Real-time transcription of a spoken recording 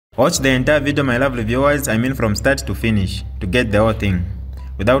Watch the entire video, my lovely viewers, I mean from start to finish, to get the whole thing.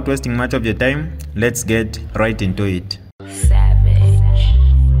 Without wasting much of your time, let's get right into it.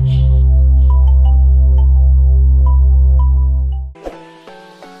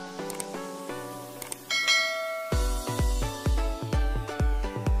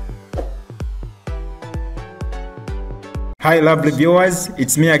 Hi lovely viewers,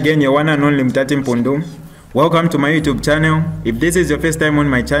 it's me again, your one and only Mutati Mpundu. Welcome to my YouTube channel. If this is your first time on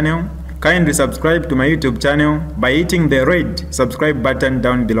my channel, kindly subscribe to my YouTube channel by hitting the red subscribe button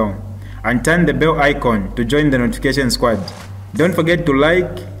down below and turn the bell icon to join the notification squad. Don't forget to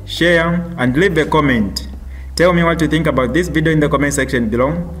like, share and leave a comment. Tell me what you think about this video in the comment section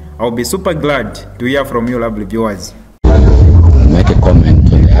below. I'll be super glad to hear from you lovely viewers. Make a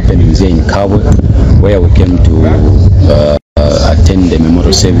comment on the happenings here in Kabwe, where we came to attend the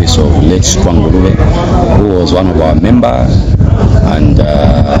memorial service of late Ngulube, who was one of our members and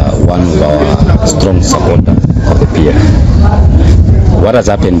one of our strong supporters of the PF. What has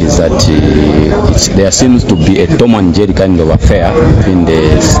happened is that there seems to be a Tom and Jerry kind of affair between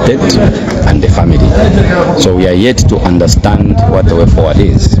the state and the family. So we are yet to understand what the way forward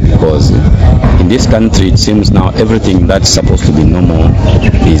is, because in this country it seems now everything that's supposed to be normal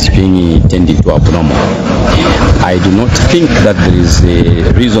is being tended to abnormal. I do not think that there is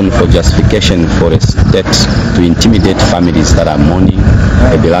a reason for justification for a state to intimidate families that are mourning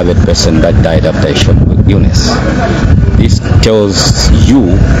a beloved person that died after a short illness. This tells you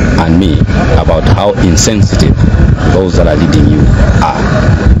and me about how insensitive those that are leading you are.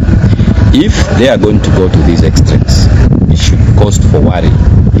 If they are going to go to these extremes, it should cause for worry,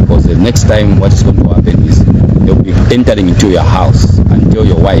 because the next time what is going to happen is they'll be entering into your house and tell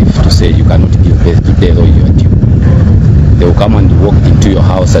your wife to say you cannot give birth today though you are due. They will come and walk into your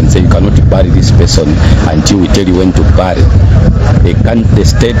house and say you cannot bury this person until we tell you when to bury. The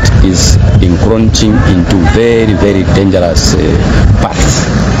state is encroaching into very, very dangerous paths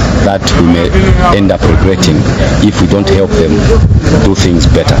that we may end up regretting if we don't help them do things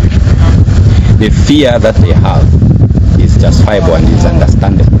better. The fear that they have is justifiable and is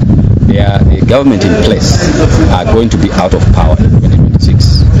understandable. The government in place are going to be out of power in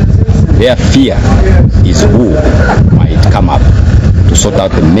 2026. Their fear is who might come up to sort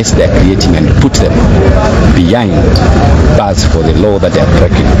out the mess they are creating and put them behind bars for the law that they are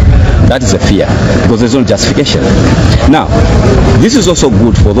breaking. That is a fear, because there's no justification. Now, this is also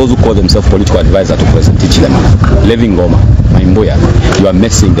good for those who call themselves political advisor to President Ichilema. Levin Goma, Maimboya, you are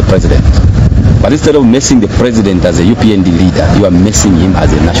messing the president. But instead of messing the president as a UPND leader, you are messing him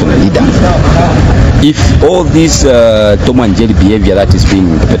as a national leader. If all this Tom and Jerry behavior that is being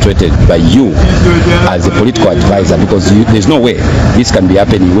perpetrated by you as a political advisor, because there's no way this can be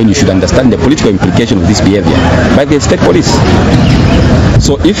happening when you should understand the political implication of this behavior by the state police.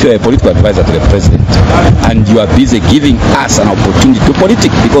 So if you're a political advisor to the president and you are busy giving us an opportunity to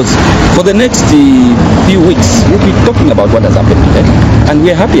politic, because for the next few weeks we'll be talking about what has happened to them, and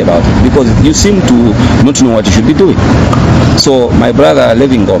we're happy about it because you seem to not know what you should be doing. So my brother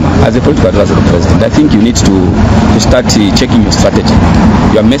Levin Goma, as a political advisor to the president, I think you need to start checking your strategy.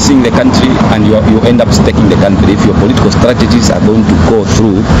 You are messing the country and you end up staking the country if your political strategies are going to go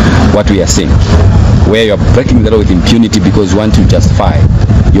through what we are seeing, where you are breaking the law with impunity because you want to justify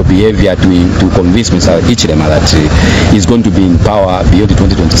your behavior to convince Mr. Ichilema that he's going to be in power beyond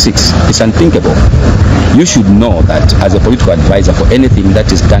 2026. It's unthinkable. You should know that as a political advisor for anything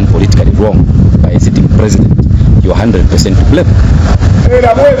that is done politically wrong by a sitting president, you're 100% to blame.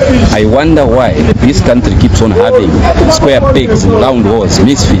 I wonder why this country keeps on having square pegs and round holes,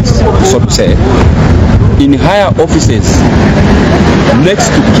 misfits, so to say, in higher offices next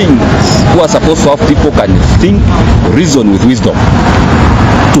to kings who are supposed to have people can think, reason with wisdom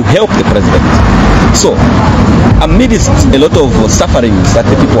to help the president. So, amidst a lot of sufferings that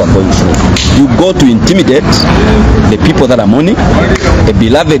the people are going through, you go to intimidate the people that are mourning, a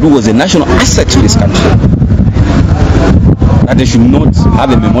beloved who was a national asset to this country, that they should not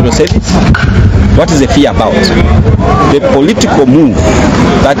have a memorial service. What is the fear about? The political move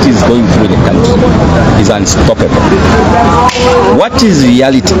that is going through the country is unstoppable. What is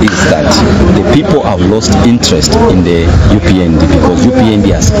reality is that the people have lost interest in the UPND because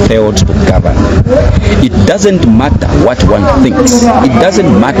UPND has failed to govern. It doesn't matter what one thinks. It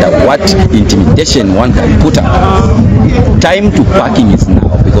doesn't matter what intimidation one can put up. Time to packing is now,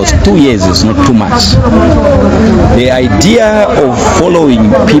 because 2 years is not too much. The idea idea of following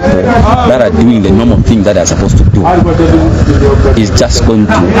people that are doing the normal thing that they're supposed to do is just going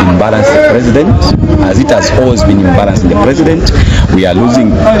to imbalance the president, as it has always been imbalancing the president. We are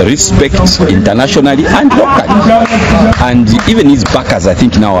losing respect internationally and locally. And even his backers, I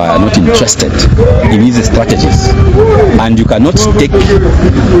think, now are not interested in his strategies. And you cannot take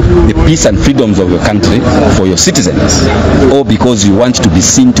the peace and freedoms of your country for your citizens, or because you want to be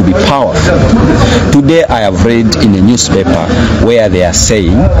seen to be powerful. Today I have read in a newspaper where they are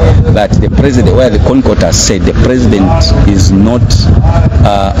saying that the president, where the Concord has said the president is not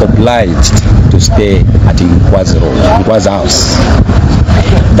obliged to stay at Ngulube house.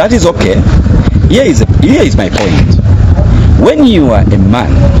 That is okay. Here is my point. When you are a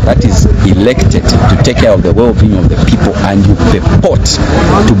man that is elected to take care of the well-being of the people, and you purport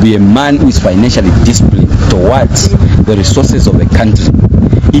to be a man who is financially disciplined towards the resources of the country,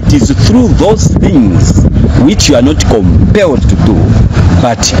 it is through those things which you are not compelled to do,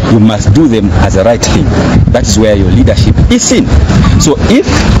 but you must do them as a right thing. That is where your leadership is seen. So if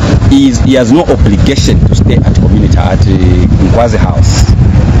he has no obligation to stay at community at Ngulube house,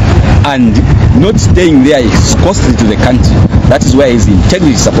 and not staying there is costly to the country, that is where his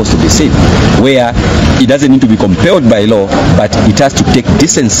integrity is supposed to be seen, where he doesn't need to be compelled by law, but it has to take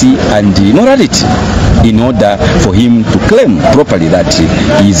decency and morality in order for him to claim properly that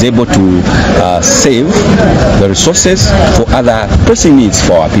he is able to save the resources for other pressing needs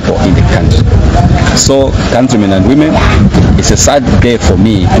for our people in the country. So, countrymen and women, it's a sad day for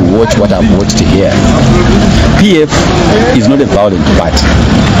me to watch what I've watched here. PF is not a violent party.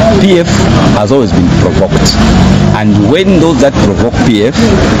 PF has always been provoked, and when those that provoke PF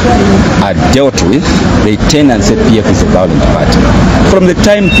are dealt with, they turn and say PF is a violent party. From the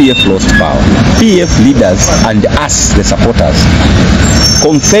time PF lost power, PF leaders and us, the supporters,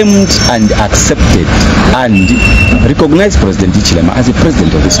 confirmed and accepted and recognized President Hichilema as the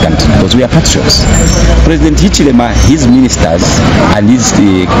president of this country, because we are patriots. President Hichilema, his ministers and his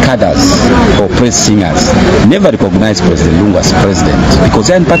cadres or praise singers never recognized President Lungu as president because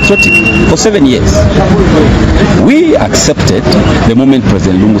they are patriotic for 7 years. We accepted the moment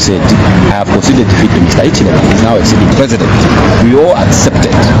President Lungu said, I have conceded defeat to Mr. Hichilema, he is now a sitting president. We all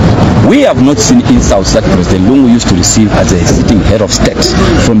accepted. We have not seen insults that President Lungu used to receive as a sitting head of state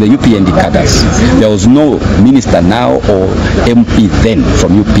from the UPND cadres. There was no minister now or MP then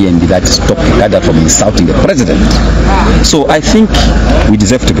from UPND that stopped the cadre from insulting the president. So I think we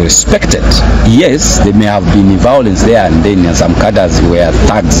deserve to be respected. Yes, there may have been violence there and then, and some cadres were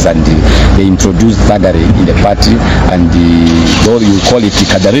thugs and they introduced thuggery in the party, and though you call it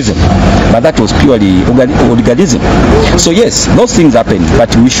cadreism, but that was purely hooliganism. So yes, those things happen,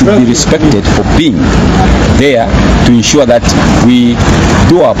 but we should be respected for being there to ensure that we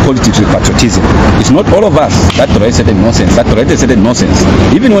do our politics with patriotism. It's not all of us that tolerate certain nonsense,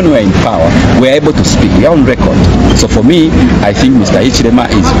 Even when we are in power, we are able to speak. We are on record. So for me, I think Mr. Hichilema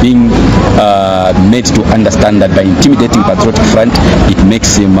is being made to understand that by intimidating Patriotic Front, it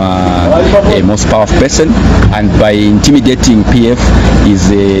makes him a most powerful person, and by intimidating PF is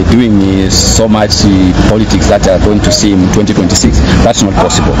doing so much politics that are going to see him in 2026. That's not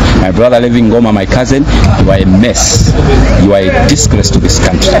possible. My brother Levin Ngoma, my cousin, you are a mess. You are a disgrace to this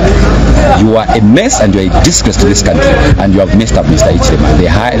country. You are a mess and you are a disgrace to this country, and you have messed up Mr. Hichilema. The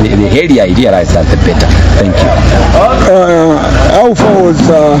earlier I realized that, the better. Thank you. How far was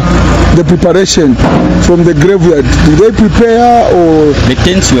the preparation from the graveyard? Did they prepare, or the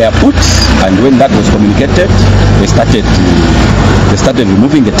tents were put, and when that was communicated, they started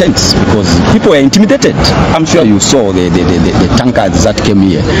removing the tents because people were intimidated. I'm sure you saw the tankers that came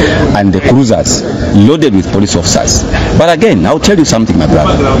here and the cruisers loaded with police officers. But again, I'll tell you something, my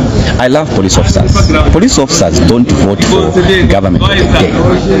brother. I love police officers. Police officers don't vote for government of the day.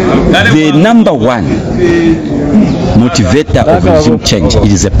 The number one motivator of regime change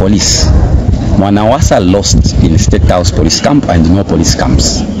is the police. Mwanawasa lost in State House police camp and no police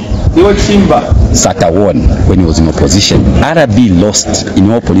camps. Sata won when he was in opposition. RB lost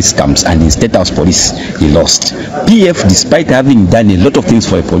in all police camps, and in State House police he lost. PF, despite having done a lot of things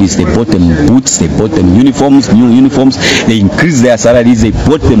for the police, they bought them boots, they bought them uniforms, new uniforms, they increased their salaries, they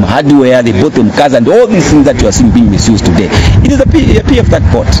bought them hardware, they bought them cars, and all these things that you are seeing being misused today. It is the PF that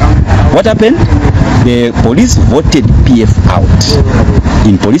bought. What happened? The police voted PF out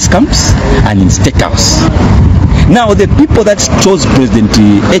in police camps and in State House. Now, the people that chose President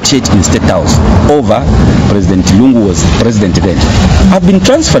HH in State House over President Lungu was president then have been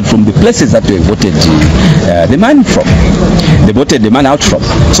transferred from the places that they voted the man from. They voted the man out from.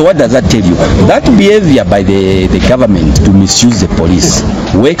 So what does that tell you? That behavior by the government to misuse the police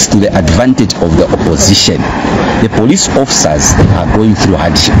works to the advantage of the opposition. The police officers are going through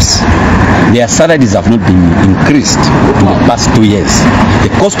hardships. Their salaries have not been increased in the past 2 years.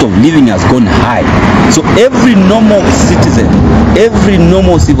 The cost of living has gone high. So every normal citizen, every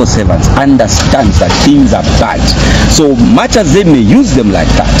normal civil servant understands that things are bad. So much as they may use them like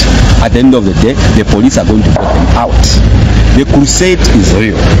that, at the end of the day, the police are going to put them out. The crusade is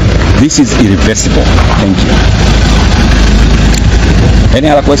real. This is irreversible. Thank you. Any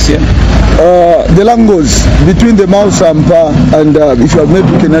other question? The language between the Mao Sampa and if you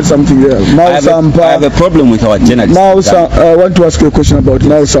maybe can add something there. Mao Sampa. I have a problem with our journalists. I want to ask you a question about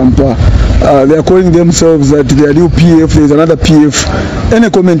Mao Sampa. They are calling themselves that they are new PF. There is another PF. Any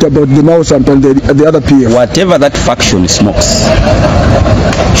comment about the Mao Sampa and the other PF? Whatever that faction smokes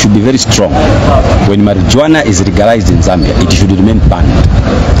should be very strong. When marijuana is legalized in Zambia, it should remain banned.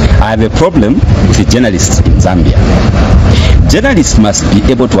 I have a problem with the journalists in Zambia. Journalists must be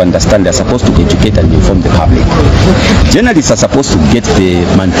able to understand they're supposed to educate and inform the public. Journalists are supposed to get the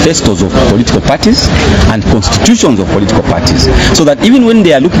manifestos of political parties and constitutions of political parties, so that even when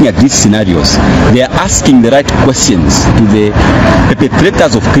they are looking at these scenarios, they are asking the right questions to the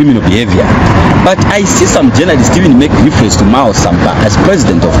perpetrators of criminal behavior. But I see some journalists even make reference to Mao Sampa as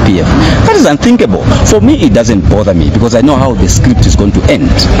president of PF. That is unthinkable. For me, it doesn't bother me because I know how the script is going to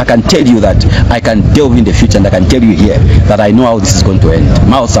end. I can tell you that I can delve in the future, and I can tell you here that I know how this is going to end.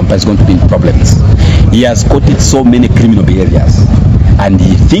 Mao Sampa is going to be in problems. He has quoted so many criminal behaviors, and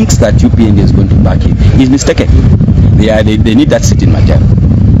he thinks that UPND is going to back him. He's mistaken. They need that seat in Matera.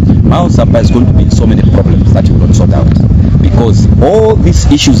 Mao Sampa is going to be in so many problems that he will not sort out, because all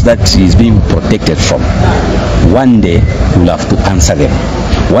these issues that he is being protected from, one day he will have to answer them.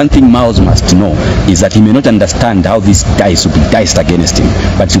 One thing Mao must know is that he may not understand how these dice will be diced against him,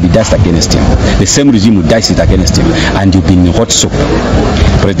 but it will be diced against him. The same regime will dice it against him, and you'll be in hot soup.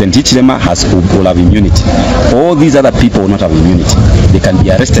 President Hichilema will have immunity. All these other people will not have immunity. They can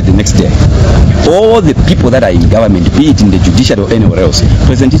be arrested the next day. All the people that are in government, be it in the judiciary or anywhere else,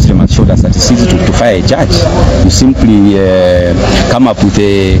 President Hichilema showed us that it's easy to fire a judge. You simply come up with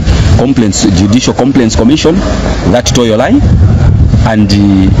a judicial complaints commission that told your lie, and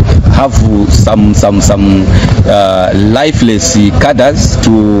have some lifeless cadres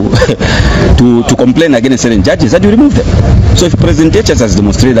to complain against certain judges, that you remove them. So if President H has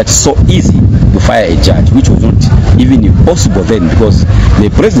demonstrated that it's so easy to fire a judge, which was not even impossible then, because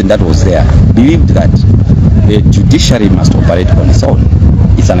the president that was there believed that the judiciary must operate on its own.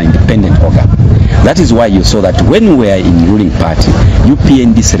 It's an independent organ. That is why you saw that when we are in ruling party,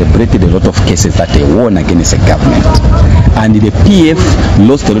 UPND celebrated a lot of cases that they won against the government, and the PF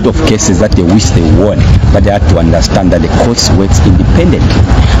lost a lot of cases that they wish they won, but they had to understand that the courts works independently.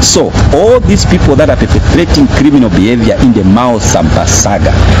 So all these people that are perpetrating criminal behavior in the Mao Sampa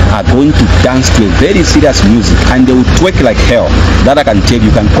saga are going to dance to a very serious music, and they will twerk like hell. That I can tell you,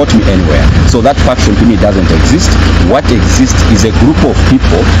 can quote me anywhere. So that faction to me doesn't exist. What exists is a group of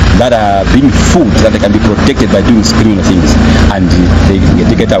people that are being fooled that they can be protected by doing criminal things, and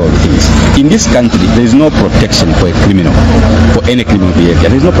they get out of things. In this country, there is no protection for a criminal, for any criminal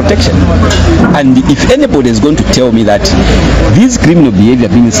behavior. There is no protection. And if anybody is going to tell me that this criminal behavior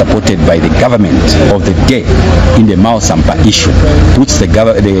being supported by the government of the day in the Mao Sampa issue puts the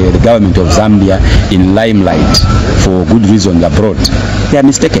government of Zambia in limelight for good reasons abroad, they are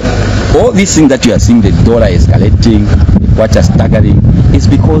mistaken. All these things that you are seeing, the dollar escalating, what are staggering, is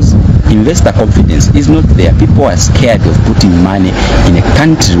because investor confidence is not there. People are scared of putting money in a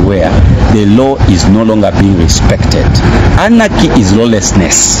country where the law is no longer being respected. Anarchy is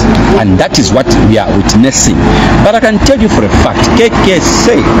lawlessness, and that is what we are witnessing. But I can tell you for a fact, KK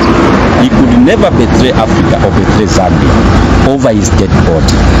said he could never betray Africa or betray Zambia over his dead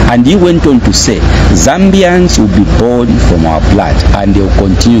body. And he went on to say, Zambians will be born from our blood, and they will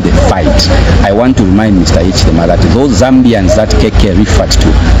continue the fight. I want to remind Mr. Hichilema that those Zambians that KK referred to,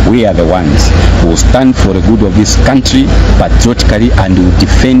 we are the ones who will stand for the good of this country patriotically, and will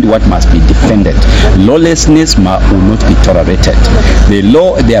defend what must be defended. Lawlessness will not be tolerated.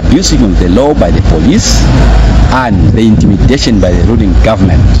 The abusing of the law by the police and the intimidation by the ruling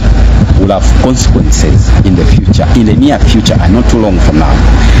government will have consequences in the future, in the near future, and not too long from now.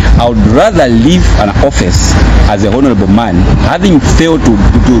 I would rather leave an office as a honorable man, having failed to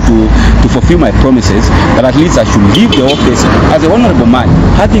fulfill my promises, but at least I should leave the office as a honorable man,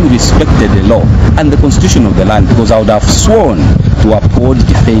 having respected the law and the constitution of the land, because I would have sworn to uphold,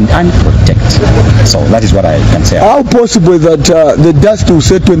 defend, and protect. So that is what I can say. How possible that the dust will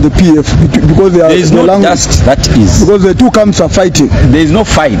settle in the PF because there is no dust? That is because the two camps are fighting. There is no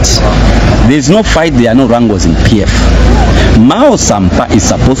fight. There is no fight. There are no wrangles in PF. Mao Sampa is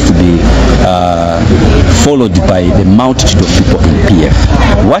supposed to be followed by the multitude of people in PF.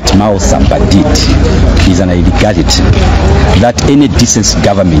 What Mao Sampa did is an illegality that any decent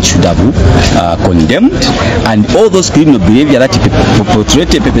government should have condemned, and all those criminal behavior that he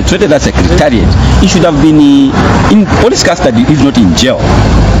perpetrated as secretariat, he should have been in police custody, if not in jail,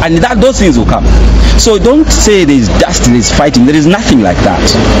 and those things will come. So don't say there is dust, there is fighting. There is nothing like that.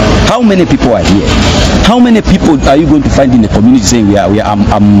 How many people are here? How many people are you going to find in the community saying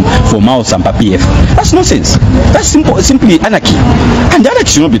I'm for Mao Sampa PF? That's nonsense. That's simply anarchy, and anarchy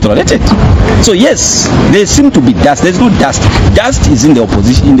should not be tolerated. So yes, there seem to be dust. There's no dust. Dust is in the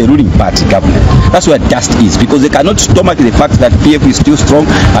opposition, in the ruling party government. That's where dust is, because they cannot stomach the fact that PF is still strong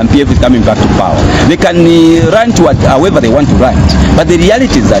and PF is coming back to power. They can run to however they want to run, but the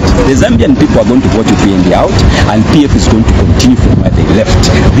reality is that the Zambian people are going to vote PND out, and PF is going to continue from where they left.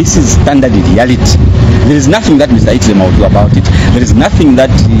 This is standard reality. There is nothing that Mr. Itlema will do about it. There is nothing that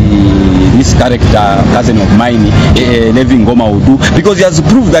this character, cousin of mine, Levin Goma, will do, because he has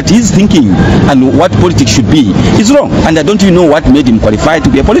proved that his thinking and what politics should be is wrong. And I don't even know what made him qualified to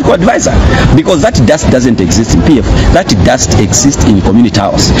be a political advisor, because that dust doesn't exist in PF. That dust exists in community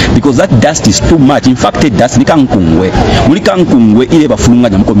house, because that dust is too much. In fact, that dust nikankungwe ile bafulunga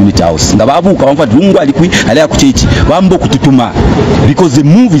nyam community house ngababu kawamfa dungu alikwi alaya kuchechi wambo kututuma, because the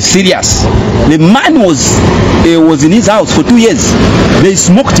move is serious. The man was in his house for 2 years. They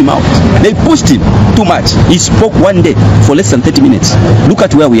smoked him out. They pushed him too much. He spoke one day for less than 30 minutes. Look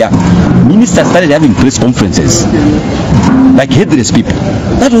at where we are. Ministers started having press conferences like headless people.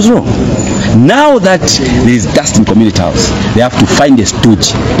 That was wrong. Now that there is dust in community house, they have to find a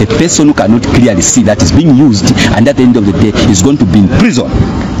stooge, a person who cannot clearly see that is being used, and at the end of the day is going to be in prison,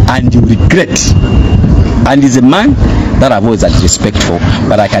 and you regret. And he's a man that I've always had respect for,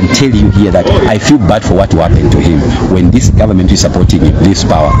 but I can tell you here that I feel bad for what will happen to him when this government is supporting him, this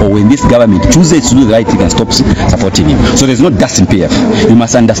power, or when this government chooses to do the right thing and stops supporting him. So there's no dust in PF. You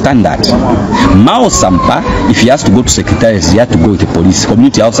must understand that. Mao Sampa, if he has to go to secretariat, he has to go with the police.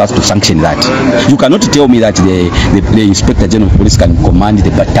 Community house has to sanction that. You cannot tell me that the Inspector General of Police can command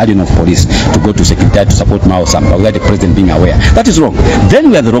the battalion of police to go to secretariat to support Mao Sampa without the president being aware. That is wrong. Then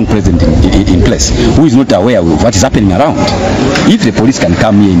we have the wrong president in place, who is not aware of what is happening around. If the police can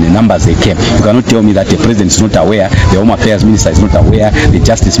come here in the numbers they came, you cannot tell me that the president is not aware, the Home Affairs Minister is not aware, the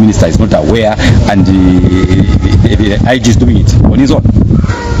Justice Minister is not aware, and the IG is doing it on his own.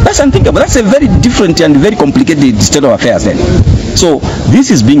 That's unthinkable. That's a very different and very complicated state of affairs then. So this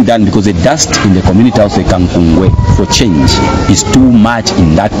is being done because the dust in the community house of Kankungwe for change is too much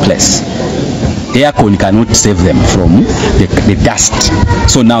in that place. Aircon cannot save them from the dust.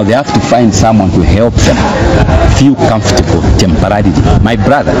 So now they have to find someone to help them feel comfortable temporarily. My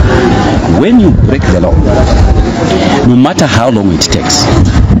brother, when you break the law, no matter how long it takes,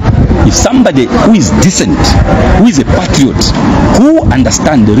 if somebody who is decent, who is a patriot, who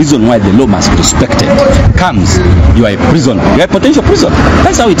understands the reason why the law must be respected, comes, you are a prisoner. You are a potential prisoner.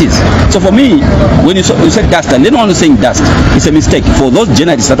 That's how it is. So for me, when you said dust, and they don't want to say dust, it's a mistake. For those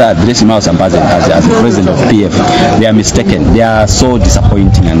journalists that are addressing Mao Sampa as the president of PF, they are mistaken. They are so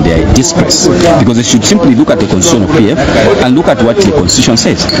disappointing and they are a disgrace, because they should simply look at the constitution of PF and look at what the constitution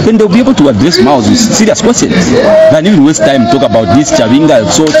says. Then they'll be able to address Mao with serious questions than even waste time talk about this Chavinga,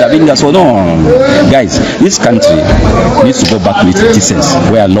 so no, guys, this country needs to go back to its decency,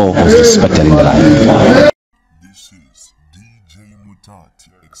 where law was respected in the land. This is DJ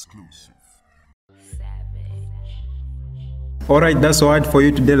Mutati exclusive. Alright, that's all for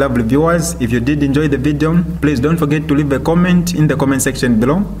you today, lovely viewers. If you did enjoy the video, please don't forget to leave a comment in the comment section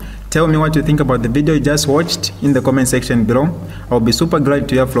below. Tell me what you think about the video you just watched in the comment section below. I'll be super glad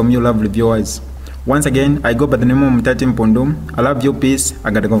to hear from you, lovely viewers. Once again, I go by the name of Mutati Mpundu. I love you, peace, I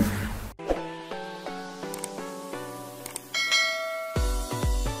gotta go.